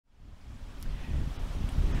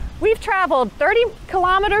We've traveled 30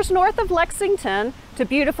 kilometers north of Lexington to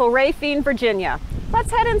beautiful Raphine, Virginia.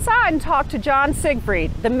 Let's head inside and talk to John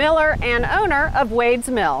Siegfried, the miller and owner of Wade's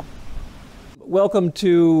Mill. Welcome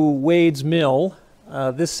to Wade's Mill.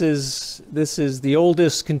 This is the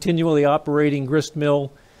oldest continually operating grist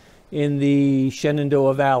mill in the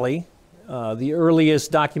Shenandoah Valley. The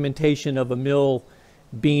earliest documentation of a mill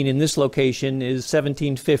being in this location is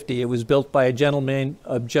 1750. It was built by a gentleman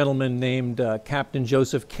named Captain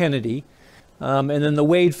Joseph Kennedy. And then the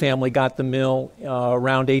Wade family got the mill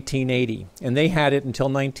around 1880, and they had it until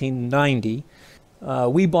 1990.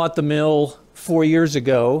 We bought the mill 4 years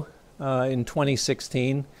ago in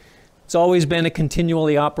 2016. It's always been a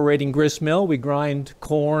continually operating grist mill. We grind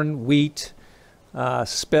corn, wheat,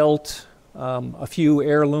 spelt, a few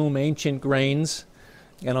heirloom ancient grains.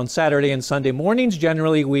 And on Saturday and Sunday mornings,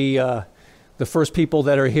 generally the first people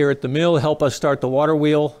that are here at the mill help us start the water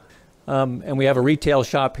wheel. And we have a retail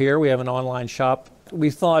shop here. We have an online shop.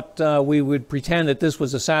 We thought we would pretend that this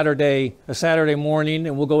was a Saturday morning,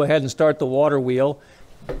 and we'll go ahead and start the water wheel.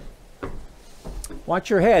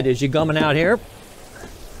 Watch your head as you're coming out here.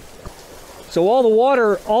 So all the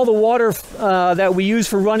water that we use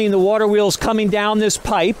for running the water wheel is coming down this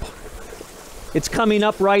pipe. It's coming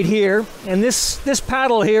up right here, and this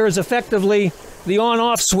paddle here is effectively the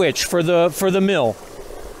on-off switch for the mill.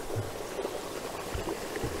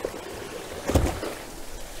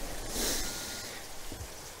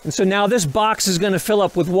 And so now this box is going to fill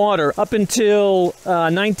up with water. Up until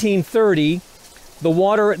 1930,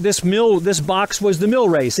 this box was the mill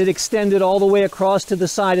race. It extended all the way across to the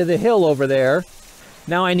side of the hill over there.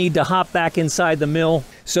 Now I need to hop back inside the mill.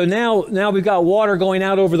 So now we've got water going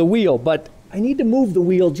out over the wheel, but I need to move the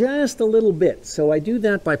wheel just a little bit. So I do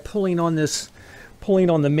that by pulling on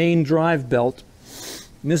the main drive belt.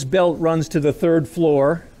 And this belt runs to the third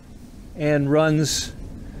floor and runs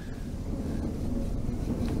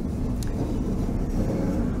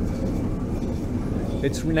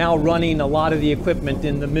It's now running a lot of the equipment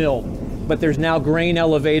in the mill. But there's now grain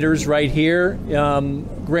elevators right here,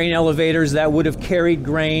 grain elevators that would have carried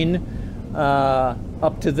grain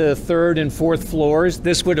up to the third and fourth floors.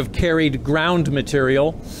 This would have carried ground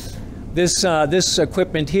material. This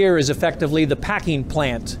equipment here is effectively the packing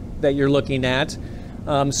plant that you're looking at.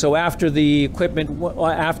 So after the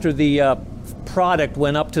product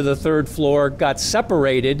went up to the third floor, got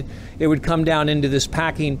separated, it would come down into this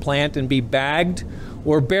packing plant and be bagged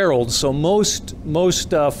or barreled. So most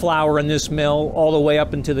flour in this mill, all the way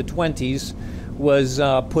up into the 20s, was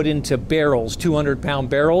put into barrels, 200-pound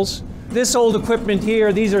barrels. This old equipment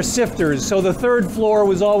here, these are sifters. So the third floor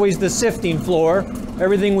was always the sifting floor.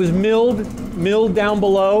 Everything was milled down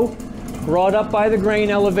below, brought up by the grain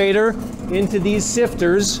elevator into these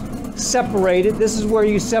sifters, separated. This is where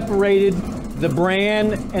you separated the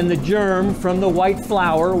bran and the germ from the white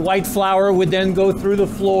flour. White flour would then go through the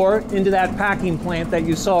floor into that packing plant that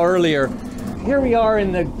you saw earlier. Here we are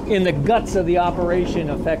in the guts of the operation,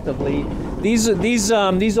 effectively. These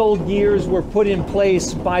old gears were put in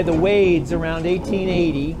place by the Wades around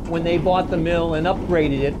 1880 when they bought the mill and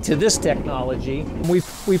upgraded it to this technology.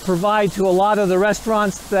 We provide to a lot of the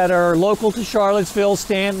restaurants that are local to Charlottesville,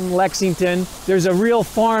 Stanton, Lexington. There's a real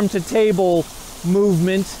farm-to-table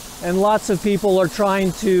movement, and lots of people are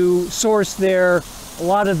trying to source a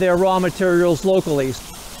lot of their raw materials locally.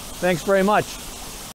 Thanks very much.